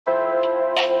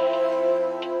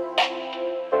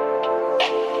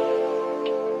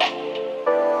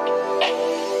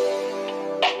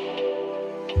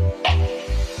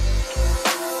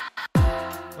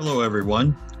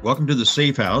everyone. Welcome to the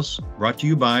Safe House, brought to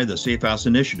you by the SafeHouse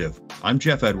Initiative. I'm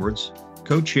Jeff Edwards,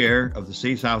 co-chair of the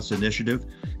SafeHouse Initiative,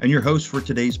 and your host for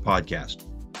today's podcast.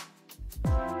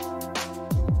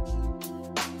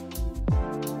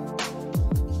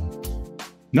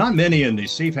 Not many in the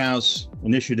SafeHouse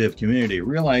Initiative community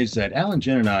realize that Alan,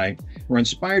 Jen, and I were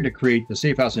inspired to create the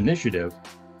SafeHouse Initiative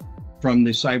from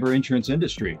the cyber insurance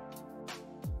industry.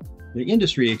 The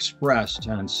industry expressed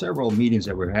on several meetings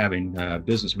that we're having,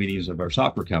 business meetings of our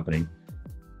software company, and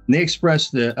they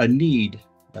expressed a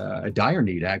dire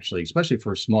need actually, especially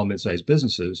for small, mid-sized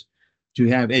businesses, to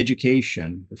have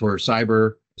education for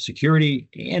cyber security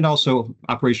and also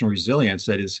operational resilience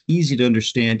that is easy to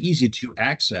understand, easy to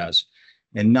access,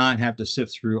 and not have to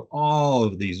sift through all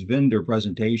of these vendor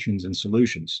presentations and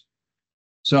solutions.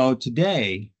 So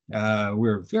today,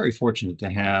 we're very fortunate to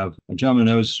have a gentleman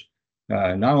who knows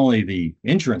not only the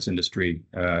insurance industry,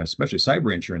 especially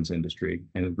cyber insurance industry,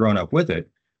 and has grown up with it,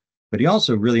 but he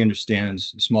also really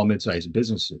understands small, mid-sized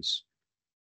businesses.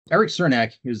 Eric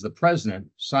Cernak is the president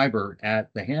cyber at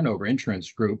the Hanover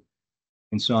Insurance Group.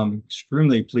 And so I'm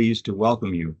extremely pleased to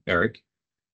welcome you, Eric.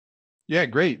 Yeah,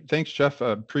 great. Thanks, Jeff.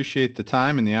 Appreciate the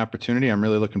time and the opportunity. I'm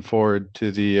really looking forward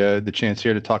to the chance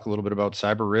here to talk a little bit about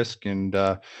cyber risk and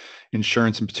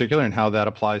insurance in particular and how that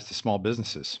applies to small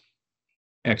businesses.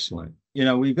 Excellent. You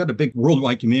know, we've got a big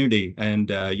worldwide community, and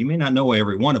you may not know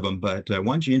every one of them, but why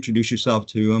don't you introduce yourself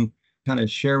to them, kind of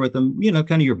share with them, you know,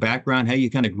 kind of your background, how you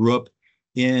kind of grew up,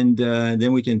 and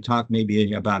then we can talk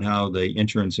maybe about how the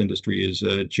insurance industry is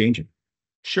changing.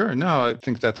 Sure. No, I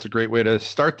think that's a great way to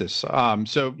start this.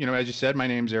 So, you know, as you said, my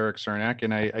name's Eric Cernak,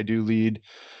 and I do lead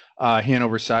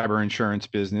Hanover cyber insurance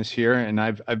business here, and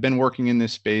I've been working in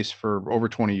this space for over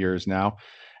 20 years now.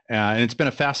 And it's been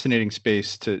a fascinating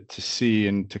space to see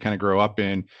and to kind of grow up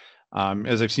in,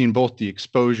 as I've seen both the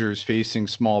exposures facing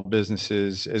small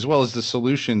businesses as well as the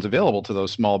solutions available to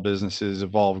those small businesses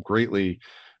evolve greatly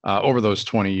over those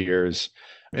 20 years.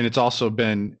 And it's also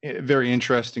been a very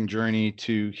interesting journey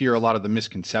to hear a lot of the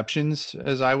misconceptions,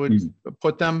 as I would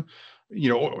put them, you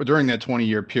know, during that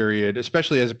 20-year period,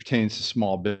 especially as it pertains to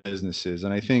small businesses.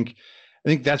 And I think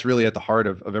that's really at the heart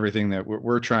of everything that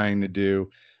we're trying to do.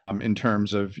 In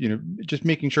terms of, you know, just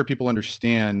making sure people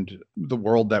understand the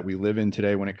world that we live in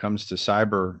today when it comes to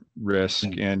cyber risk.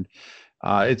 And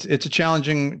it's a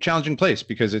challenging place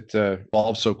because it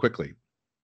evolves so quickly.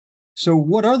 So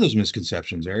what are those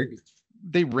misconceptions, Eric?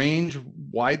 They range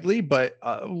widely, but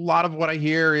a lot of what I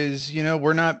hear is, you know,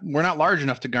 we're not large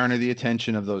enough to garner the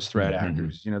attention of those threat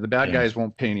actors. You know, the bad guys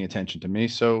won't pay any attention to me.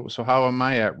 So how am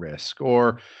I at risk?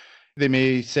 Or they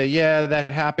may say, yeah, that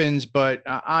happens, but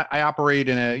I operate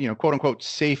in a, you know, quote unquote,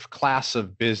 safe class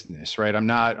of business, right? I'm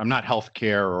not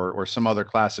healthcare or some other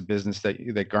class of business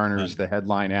that garners the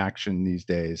headline action these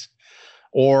days.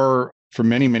 Or for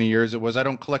many, many years, it was, I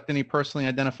don't collect any personally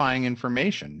identifying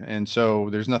information. And so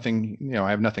there's nothing, you know, I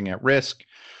have nothing at risk.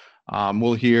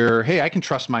 We'll hear, hey, I can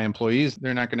trust my employees.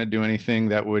 They're not going to do anything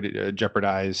that would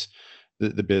jeopardize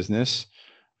the business.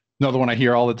 Another one I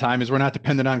hear all the time is we're not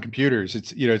dependent on computers.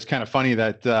 It's, you know, it's kind of funny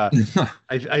that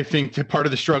I think that part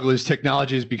of the struggle is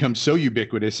technology has become so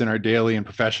ubiquitous in our daily and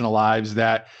professional lives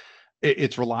that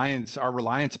our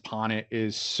reliance upon it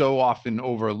is so often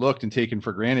overlooked and taken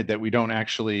for granted that we don't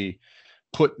actually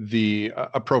put the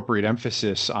appropriate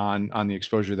emphasis on the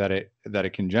exposure that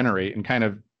it can generate. And kind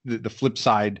of the flip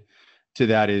side to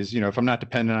that is, you know, if I'm not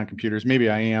dependent on computers, maybe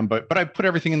I am, but I put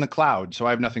everything in the cloud, so I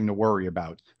have nothing to worry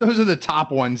about. Those are the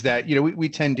top ones that, you know, we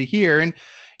tend to hear. And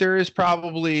there is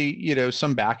probably, you know,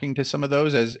 some backing to some of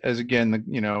those as again,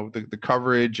 the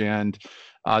coverage and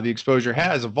the exposure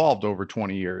has evolved over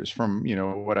 20 years from, you know,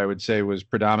 what I would say was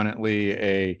predominantly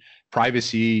a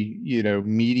privacy, you know,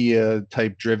 media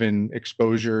type driven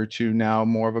exposure to now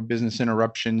more of a business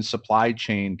interruption, supply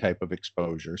chain type of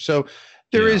exposure. So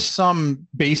there is some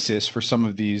basis for some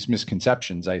of these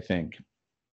misconceptions, I think.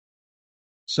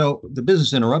 So the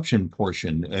business interruption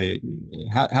portion,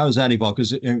 how has that evolved?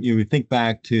 Because you think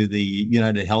back to the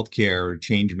United Healthcare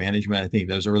change management, I think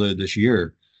that was earlier this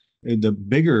year. The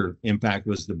bigger impact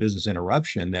was the business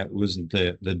interruption. That wasn't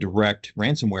the direct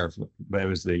ransomware, but it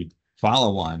was the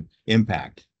follow-on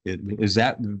impact. Is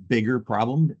that the bigger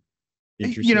problem?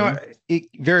 You know, it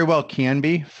very well can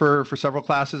be for several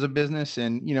classes of business.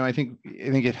 And, you know, I think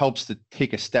it helps to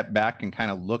take a step back and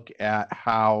kind of look at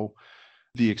how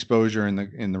the exposure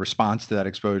and the response to that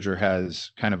exposure has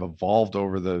kind of evolved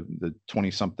over the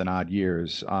 20-something odd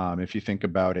years. If you think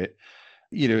about it,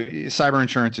 you know, cyber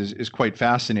insurance is quite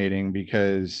fascinating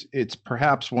because it's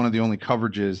perhaps one of the only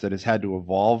coverages that has had to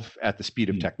evolve at the speed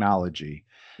of technology.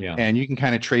 Yeah. And you can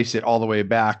kind of trace it all the way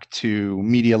back to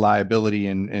media liability.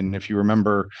 And if you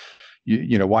remember,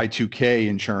 you know, Y2K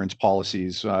insurance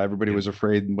policies, everybody was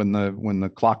afraid when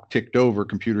the clock ticked over,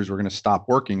 computers were going to stop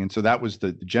working. And so that was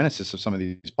the genesis of some of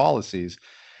these policies.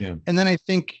 Yeah. And then I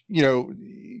think, you know,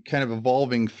 kind of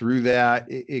evolving through that,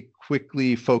 it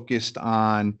quickly focused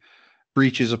on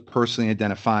breaches of personally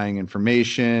identifying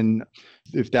information.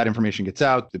 If that information gets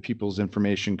out, the people's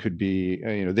information could be,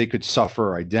 you know, they could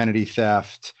suffer identity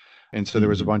theft. And so there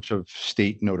was a bunch of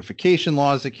state notification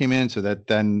laws that came in. So that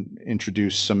then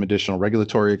introduced some additional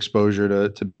regulatory exposure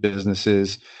to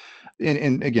businesses.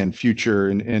 And again, future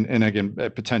and again,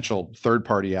 potential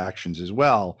third-party actions as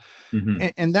well.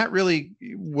 And that really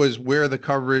was where the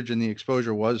coverage and the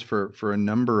exposure was for a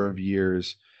number of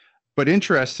years. But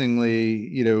interestingly,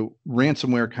 you know,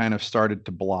 ransomware kind of started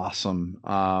to blossom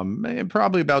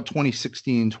probably about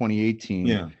 2016, 2018.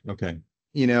 Yeah. Okay.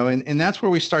 You know, and that's where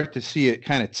we start to see it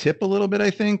kind of tip a little bit, I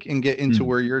think, and get into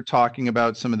where you're talking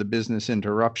about some of the business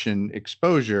interruption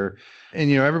exposure. And,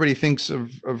 you know, everybody thinks of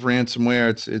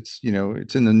ransomware. It's, you know,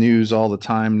 it's in the news all the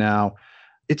time now.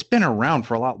 It's been around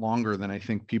for a lot longer than I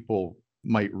think people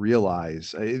might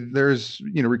realize. There's,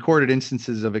 you know, recorded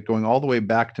instances of it going all the way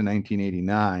back to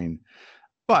 1989.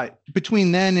 But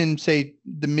between then and say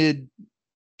the mid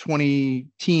 20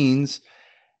 teens,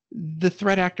 the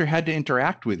threat actor had to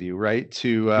interact with you, right?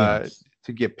 To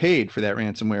get paid for that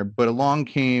ransomware. But along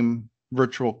came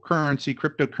virtual currency,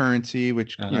 cryptocurrency,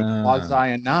 which you know,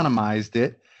 quasi-anonymized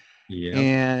it. Yeah.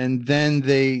 And then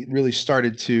they really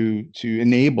started to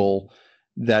enable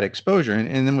that exposure.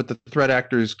 And then what the threat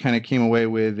actors kind of came away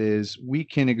with is we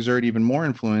can exert even more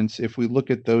influence if we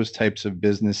look at those types of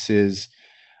businesses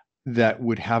that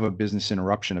would have a business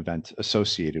interruption event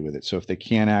associated with it. So if they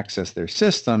can't access their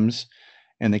systems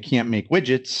and they can't make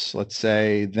widgets, let's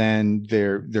say, then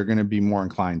they're going to be more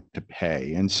inclined to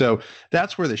pay. And so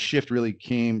that's where the shift really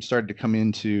started to come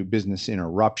into business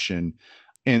interruption.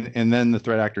 And then the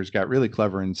threat actors got really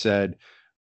clever and said,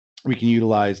 we can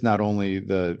utilize not only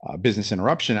the business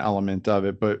interruption element of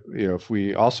it, but you know, if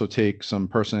we also take some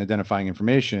personally identifying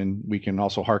information, we can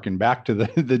also harken back to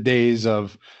the days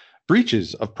of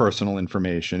breaches of personal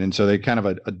information. And so they kind of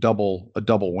a double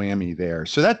whammy there.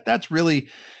 So that's really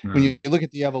when you look at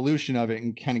the evolution of it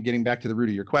and kind of getting back to the root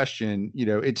of your question, you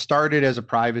know, it started as a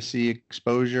privacy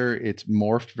exposure. It's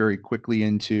morphed very quickly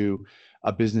into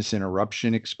a business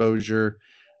interruption exposure,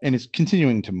 and it's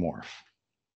continuing to morph.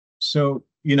 So,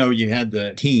 you know, you had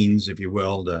the teens, if you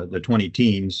will, the 20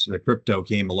 teens, the crypto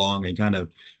came along and kind of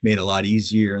made it a lot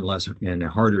easier and less and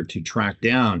harder to track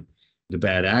down the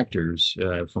bad actors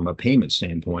from a payment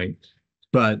standpoint.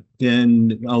 But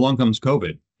then along comes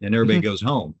COVID and everybody goes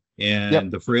home,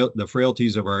 and the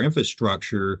frailties of our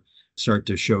infrastructure start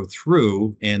to show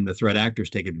through, and the threat actors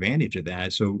take advantage of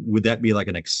that. So would that be like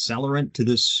an accelerant to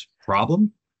this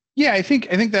problem? Yeah, I think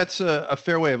that's a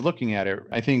fair way of looking at it.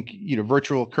 I think, you know,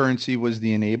 virtual currency was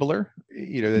the enabler,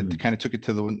 you know, that kind of took it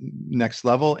to the next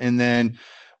level. And then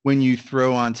when you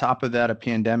throw on top of that a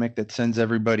pandemic that sends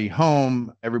everybody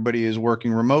home, everybody is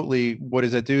working remotely, what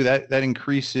does that do? That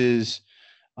increases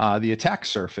the attack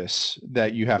surface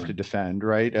that you have to defend,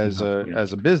 right? As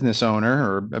a business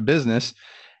owner or a business.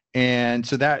 And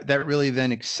so that really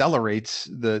then accelerates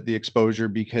the exposure,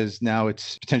 because now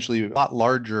it's potentially a lot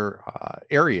larger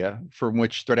area from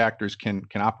which threat actors can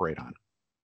operate on.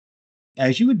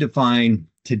 As you would define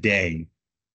today,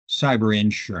 cyber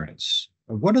insurance,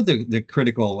 what are the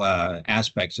critical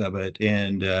aspects of it?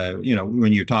 And, you know,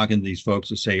 when you're talking to these folks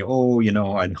that say, oh, you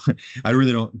know, I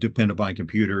really don't depend upon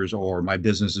computers, or my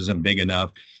business isn't big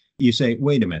enough. You say,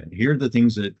 wait a minute, here are the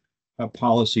things that a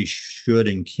policy should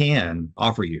and can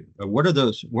offer you. What are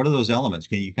those elements?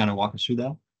 Can you kind of walk us through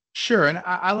that? Sure. And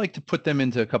I like to put them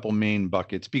into a couple main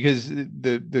buckets, because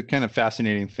the kind of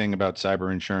fascinating thing about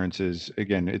cyber insurance is,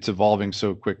 again, it's evolving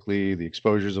so quickly. The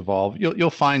exposures evolve. You'll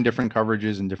find different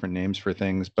coverages and different names for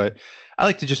things, but I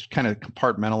like to just kind of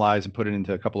compartmentalize and put it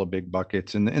into a couple of big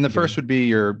buckets. And the first would be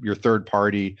your third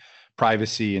party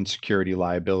privacy and security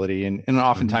liability. And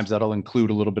oftentimes that'll include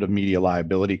a little bit of media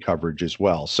liability coverage as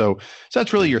well. So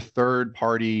that's really your third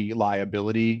party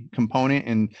liability component.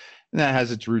 And that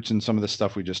has its roots in some of the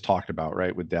stuff we just talked about,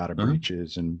 right? With data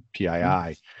breaches and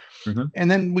PII. And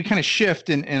then we kind of shift,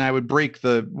 and I would break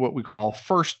what we call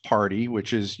first party,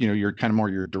 which is, you know, your kind of more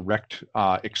your direct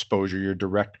exposure, your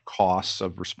direct costs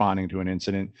of responding to an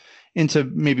incident, into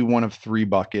maybe one of three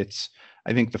buckets.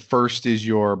 I think the first is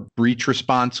your breach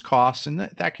response costs, and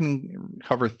that can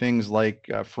cover things like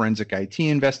forensic IT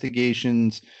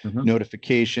investigations,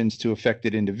 notifications to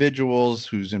affected individuals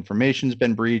whose information's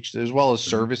been breached, as well as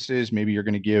services. Maybe you're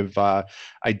going to give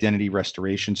identity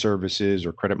restoration services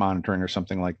or credit monitoring or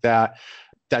something like that.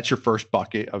 That's your first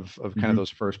bucket of kind of those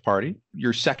first party.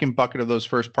 Your second bucket of those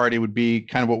first party would be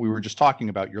kind of what we were just talking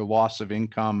about, your loss of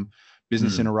income,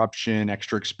 business interruption,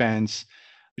 extra expense.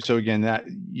 So again, that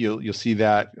you'll see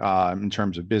that in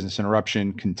terms of business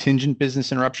interruption, contingent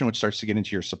business interruption, which starts to get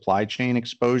into your supply chain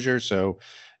exposure. So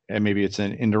maybe it's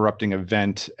an interrupting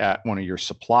event at one of your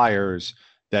suppliers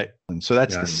and so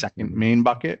that's the second main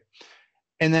bucket.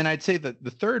 And then I'd say that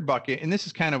the third bucket, and this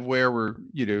is kind of where we're,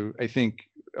 I think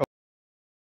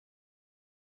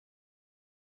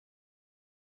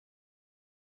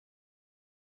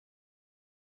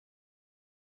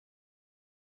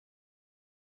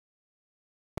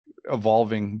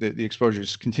evolving, the exposure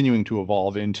is continuing to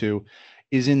evolve into,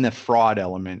 is in the fraud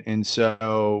element. And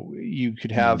so you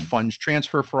could have funds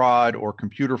transfer fraud or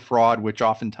computer fraud, which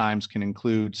oftentimes can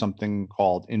include something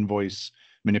called invoice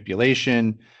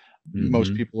manipulation.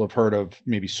 Most people have heard of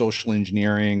maybe social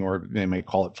engineering, or they may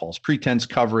call it false pretense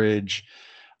coverage,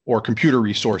 or computer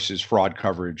resources fraud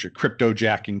coverage, or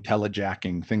cryptojacking,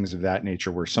 telejacking, things of that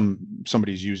nature, where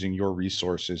somebody's using your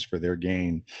resources for their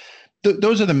gain.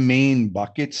 Those are the main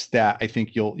buckets that I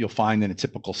think you'll find in a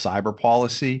typical cyber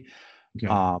policy.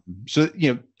 Okay. So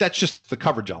that's just the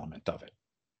coverage element of it.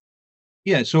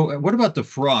 Yeah. So what about the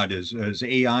fraud? Is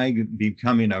AI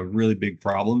becoming a really big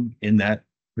problem in that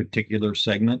particular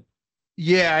segment?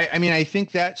 Yeah, I mean, I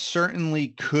think that certainly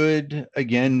could,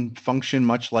 again, function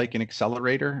much like an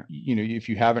accelerator. If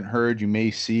you haven't heard, you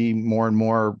may see more and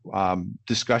more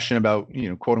discussion about,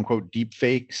 quote unquote, deep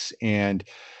fakes and,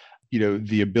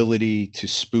 the ability to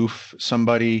spoof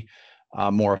somebody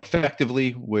more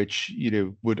effectively, which,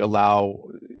 would allow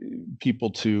people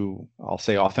to, I'll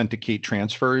say, authenticate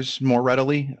transfers more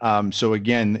readily. So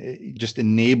again, just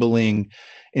enabling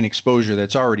an exposure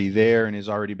that's already there and has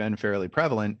already been fairly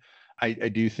prevalent. I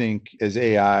do think as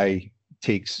AI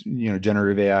takes,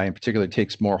 generative AI in particular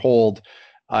takes more hold,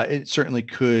 it certainly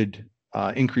could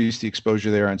increase the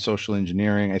exposure there on social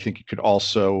engineering. I think it could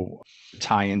also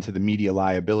tie into the media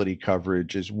liability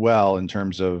coverage as well in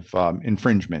terms of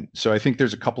infringement. So I think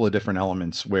there's a couple of different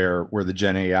elements where the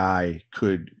Gen AI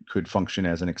could function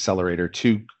as an accelerator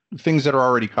to things that are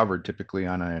already covered typically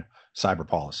on a cyber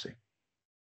policy.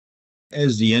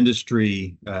 As the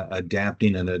industry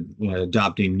adapting and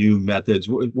adopting new methods,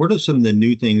 what are some of the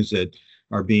new things that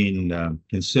are being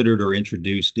considered or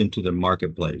introduced into the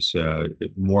marketplace?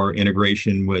 More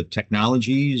integration with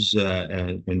technologies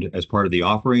and as part of the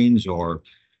offerings, or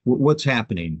what's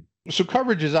happening? So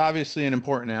coverage is obviously an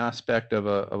important aspect of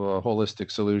a holistic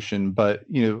solution, but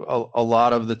a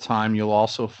lot of the time you'll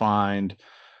also find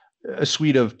a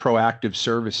suite of proactive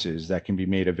services that can be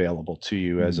made available to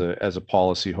you as a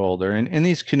policyholder, and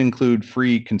these can include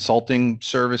free consulting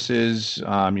services.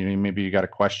 Maybe you got a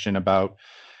question about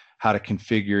how to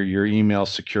configure your email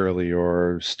securely,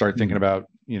 or start thinking about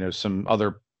some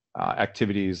other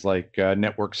activities like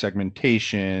network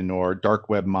segmentation or dark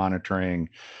web monitoring.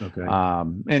 Okay.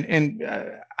 And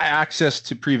access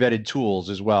to pre-vetted tools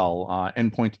as well.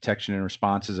 Endpoint detection and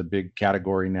response is a big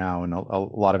category now, and a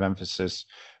lot of emphasis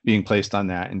being placed on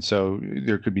that. And so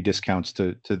there could be discounts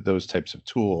to those types of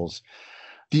tools.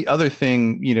 The other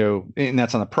thing, and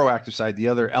that's on the proactive side, the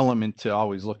other element to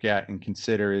always look at and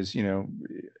consider is,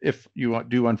 if you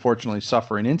do unfortunately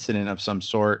suffer an incident of some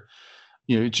sort,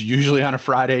 it's usually on a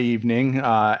Friday evening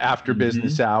after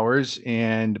business hours,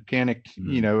 and panicked,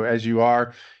 as you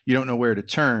are, you don't know where to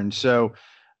turn. So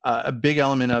a big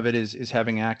element of it is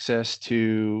having access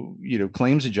to,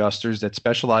 claims adjusters that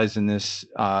specialize in this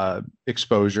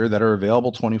exposure, that are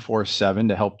available 24/7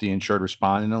 to help the insured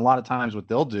respond. And a lot of times what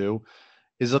they'll do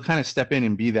is they'll kind of step in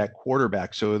and be that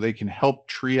quarterback, so they can help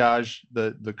triage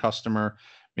the customer,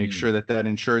 make sure that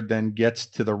insured then gets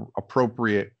to the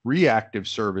appropriate reactive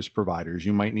service providers.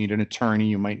 You might need an attorney,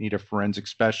 you might need a forensic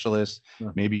specialist,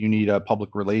 maybe you need a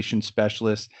public relations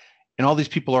specialist. And all these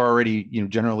people are already,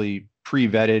 generally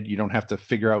pre-vetted. You don't have to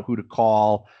figure out who to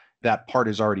call. That part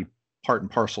is already part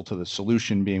and parcel to the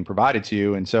solution being provided to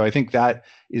you. And so I think that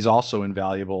is also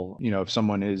invaluable, if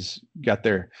someone is got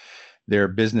their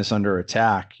business under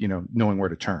attack, knowing where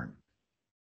to turn.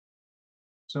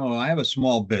 So I have a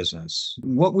small business.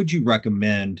 What would you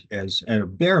recommend as a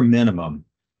bare minimum?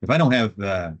 If I don't have,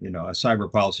 a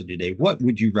cyber policy today, what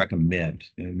would you recommend?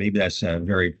 And maybe that's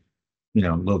very, a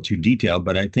little too detailed,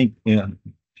 but I think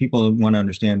people want to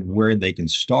understand where they can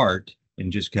start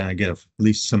and just kind of get at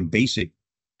least some basic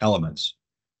elements.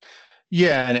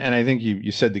 Yeah, and I think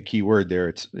you said the key word there.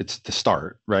 It's the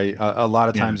start, right? A lot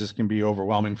of Yeah. times this can be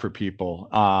overwhelming for people,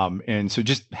 and so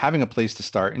just having a place to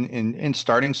start and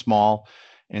starting small,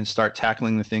 and start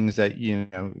tackling the things that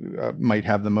might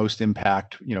have the most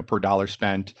impact, per dollar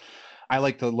spent. I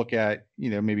like to look at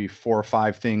maybe 4 or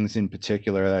 5 things in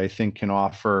particular that I think can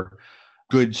offer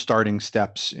good starting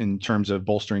steps in terms of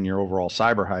bolstering your overall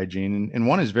cyber hygiene. And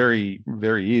one is very,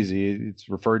 very easy. It's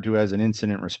referred to as an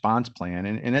incident response plan.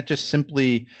 And that just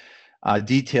simply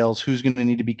details who's going to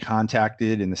need to be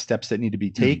contacted and the steps that need to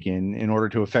be taken in order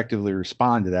to effectively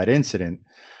respond to that incident.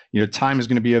 Time is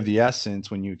going to be of the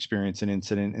essence when you experience an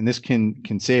incident, and this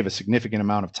can save a significant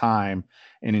amount of time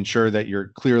and ensure that you're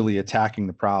clearly attacking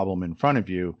the problem in front of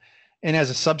you. And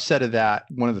as a subset of that,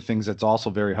 one of the things that's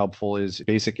also very helpful is,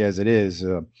 basic as it is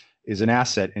an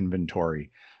asset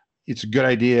inventory. It's a good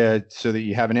idea so that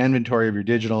you have an inventory of your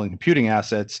digital and computing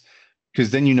assets, because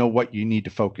then you know what you need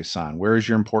to focus on. Where is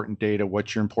your important data?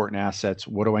 What's your important assets?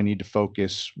 What do I need to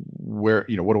focus? What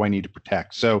do I need to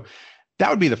protect? So that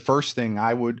would be the first thing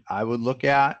I would look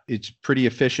at. It's pretty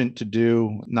efficient to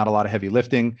do, not a lot of heavy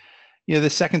lifting. The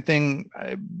second thing,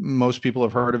 most people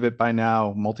have heard of it by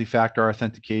now, multi-factor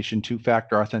authentication,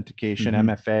 two-factor authentication,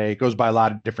 MFA. It goes by a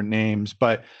lot of different names,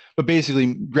 but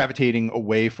basically gravitating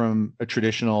away from a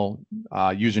traditional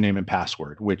username and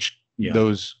password, which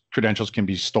those credentials can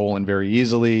be stolen very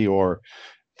easily or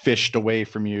phished away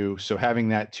from you. So having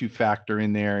that two-factor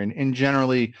in there, and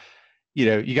generally,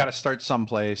 you got to start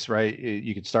someplace, right?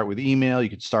 You could start with email, you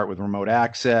could start with remote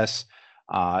access.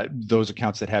 Those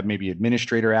accounts that have maybe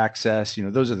administrator access,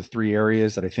 those are the 3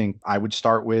 areas that I think I would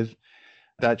start with.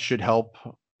 That should help.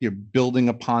 Building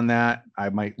upon that, I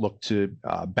might look to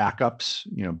backups.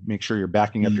 Make sure you're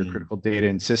backing up your critical data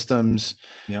and systems.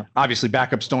 Yeah. Obviously,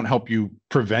 backups don't help you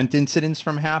prevent incidents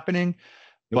from happening,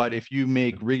 but if you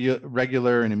make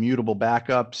regular and immutable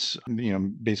backups,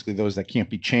 basically those that can't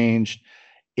be changed,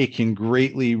 it can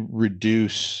greatly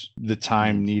reduce the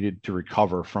time needed to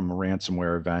recover from a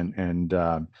ransomware event. And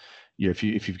if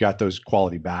you've got those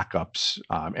quality backups,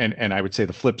 and I would say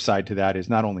the flip side to that is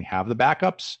not only have the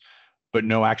backups, but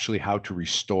know actually how to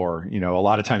restore. A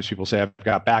lot of times people say I've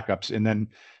got backups, and then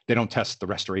they don't test the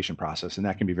restoration process, and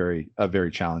that can be a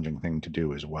very challenging thing to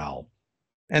do as well.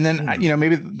 And then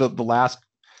maybe the last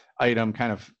item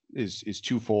kind of is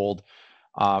twofold.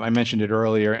 I mentioned it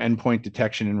earlier: endpoint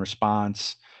detection and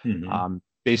response.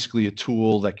 Basically a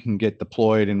tool that can get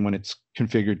deployed, and when it's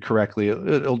configured correctly,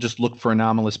 it'll just look for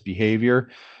anomalous behavior,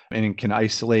 and it can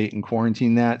isolate and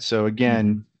quarantine that. So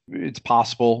again, it's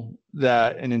possible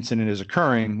that an incident is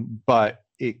occurring, but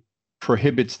it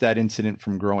prohibits that incident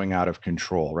from growing out of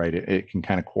control, right? It can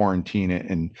kind of quarantine it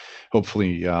and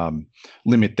hopefully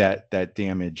limit that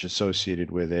damage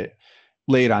associated with it.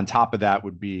 Laid on top of that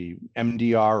would be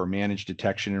MDR, or managed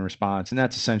detection and response. And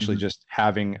that's essentially just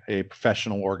having a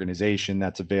professional organization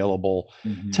that's available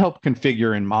to help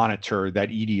configure and monitor that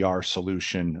EDR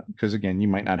solution. Because again, you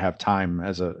might not have time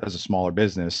as a smaller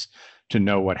business to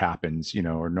know what happens,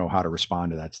 or know how to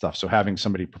respond to that stuff. So having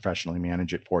somebody professionally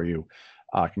manage it for you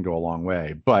can go a long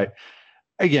way. But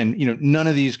again, none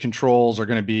of these controls are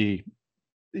going to be,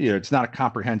 it's not a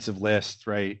comprehensive list,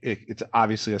 right? It's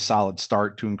obviously a solid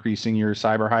start to increasing your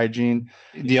cyber hygiene.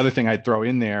 The other thing I'd throw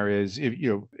in there is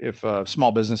if a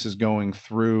small business is going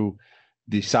through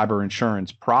the cyber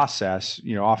insurance process,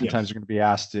 oftentimes they're going to be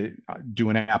asked to do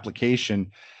an application.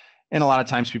 And a lot of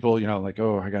times people, like,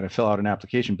 oh, I got to fill out an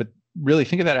application, but really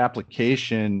think of that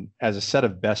application as a set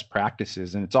of best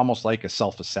practices. And it's almost like a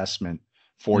self-assessment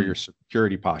for your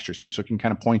security posture. So it can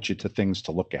kind of point you to things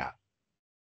to look at.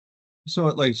 So,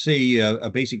 like, say a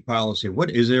basic policy.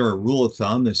 What is there a rule of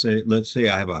thumb that let's say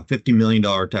I have a $50 million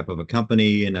type of a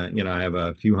company, and I have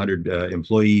a few hundred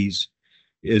employees.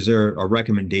 Is there a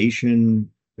recommendation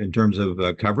in terms of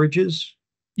coverages?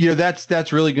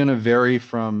 That's really going to vary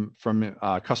from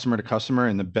customer to customer,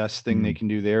 and the best thing they can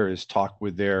do there is talk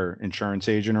with their insurance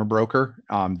agent or broker.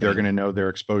 They're going to know their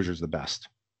exposures the best.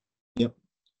 Yep.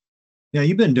 Yeah,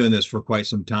 you've been doing this for quite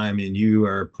some time, and you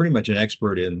are pretty much an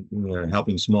expert in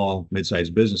helping small,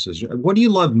 mid-sized businesses. What do you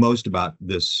love most about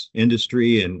this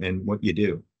industry and what you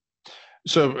do?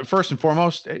 So first and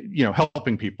foremost,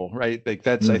 helping people, right? Like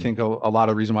that's, I think a lot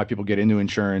of the reason why people get into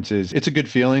insurance is it's a good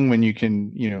feeling when you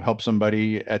can, help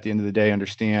somebody at the end of the day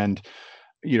understand,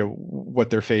 what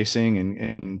they're facing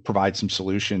and provide some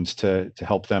solutions to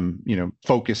help them,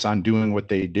 focus on doing what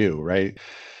they do, right?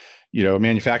 A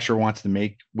manufacturer wants to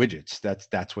make widgets.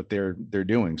 That's what they're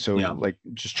doing. So like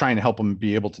just trying to help them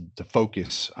be able to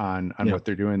focus on what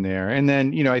they're doing there. And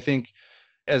then, I think,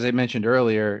 as I mentioned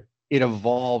earlier, it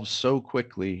evolves so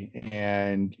quickly,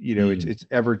 and it's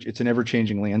an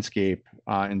ever-changing landscape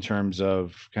in terms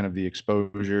of kind of the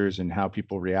exposures and how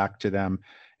people react to them.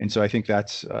 And so I think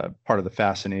that's part of the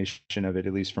fascination of it,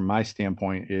 at least from my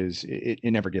standpoint, is it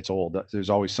never gets old. There's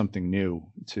always something new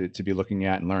to be looking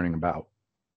at and learning about.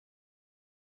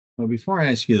 Well, before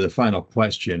I ask you the final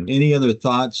question, any other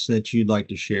thoughts that you'd like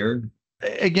to share?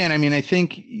 Again, I mean, I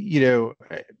think,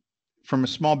 from a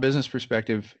small business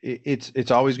perspective,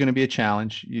 it's always going to be a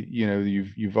challenge.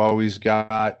 You've always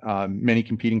got many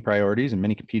competing priorities and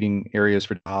many competing areas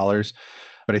for dollars.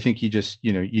 But I think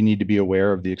you need to be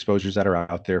aware of the exposures that are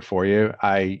out there for you.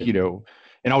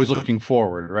 And always looking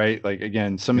forward, right? Like,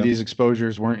 again, some of these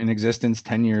exposures weren't in existence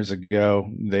 10 years ago.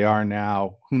 They are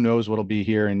now. Who knows what'll be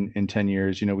here in 10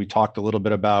 years? We talked a little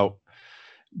bit about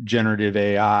generative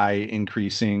AI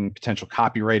increasing potential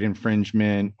copyright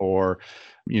infringement, or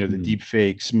the deep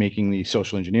fakes making the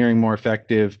social engineering more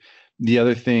effective. The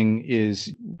other thing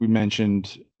is, we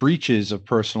mentioned breaches of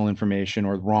personal information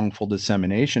or wrongful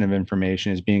dissemination of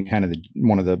information as being kind of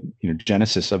one of the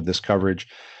genesis of this coverage.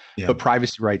 But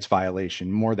privacy rights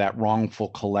violation, more that wrongful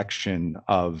collection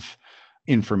of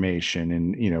information.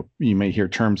 And you may hear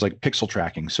terms like pixel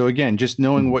tracking. So again, just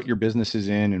knowing what your business is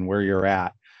in and where you're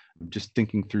at, just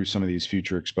thinking through some of these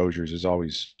future exposures is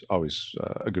always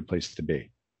a good place to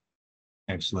be.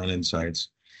 Excellent insights.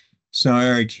 So,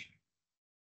 Eric,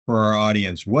 for our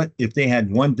audience, what if they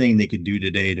had one thing they could do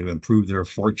today to improve their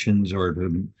fortunes or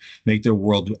to make their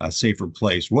world a safer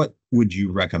place? What would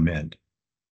you recommend?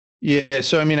 Yeah,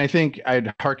 so I mean, I think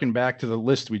I'd harken back to the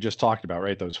list we just talked about,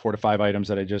 right? Those 4 to 5 items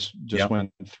that I just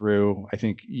went through. I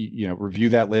think review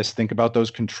that list, think about those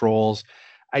controls.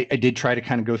 I did try to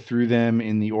kind of go through them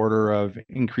in the order of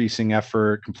increasing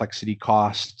effort, complexity,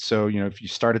 cost. So if you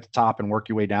start at the top and work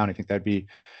your way down, I think that'd be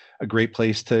a great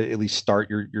place to at least start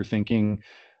your thinking.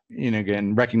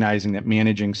 Again, recognizing that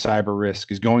managing cyber risk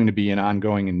is going to be an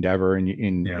ongoing endeavor,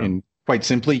 and quite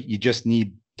simply, you just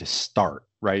need to start,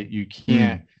 right? You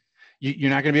can't. You're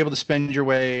not going to be able to spend your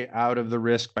way out of the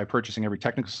risk by purchasing every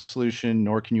technical solution,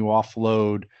 nor can you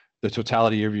offload the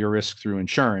totality of your risk through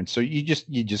insurance. So you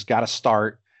just got to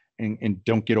start and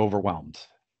don't get overwhelmed.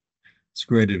 It's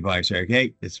great advice, Eric.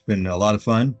 Hey, it's been a lot of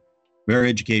fun, very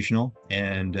educational,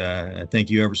 and thank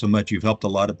you ever so much. You've helped a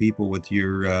lot of people with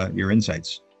your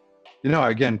insights.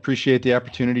 Again, appreciate the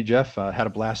opportunity, Jeff. Had a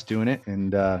blast doing it,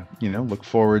 and look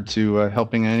forward to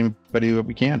helping anybody that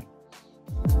we can.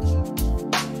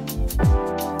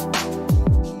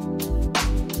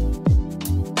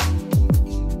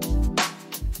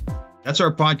 That's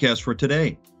our podcast for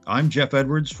today. I'm Jeff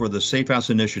Edwards for the SafeHouse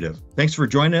Initiative. Thanks for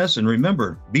joining us, and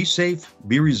remember, be safe,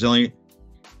 be resilient,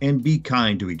 and be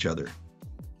kind to each other.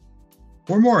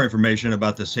 For more information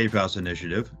about the SafeHouse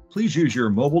Initiative, please use your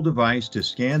mobile device to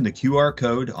scan the QR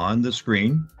code on the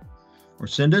screen, or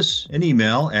send us an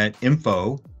email at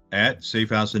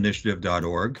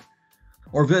info@safehouseinitiative.org,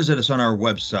 or visit us on our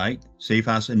website,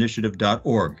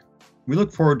 safehouseinitiative.org. We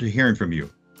look forward to hearing from you.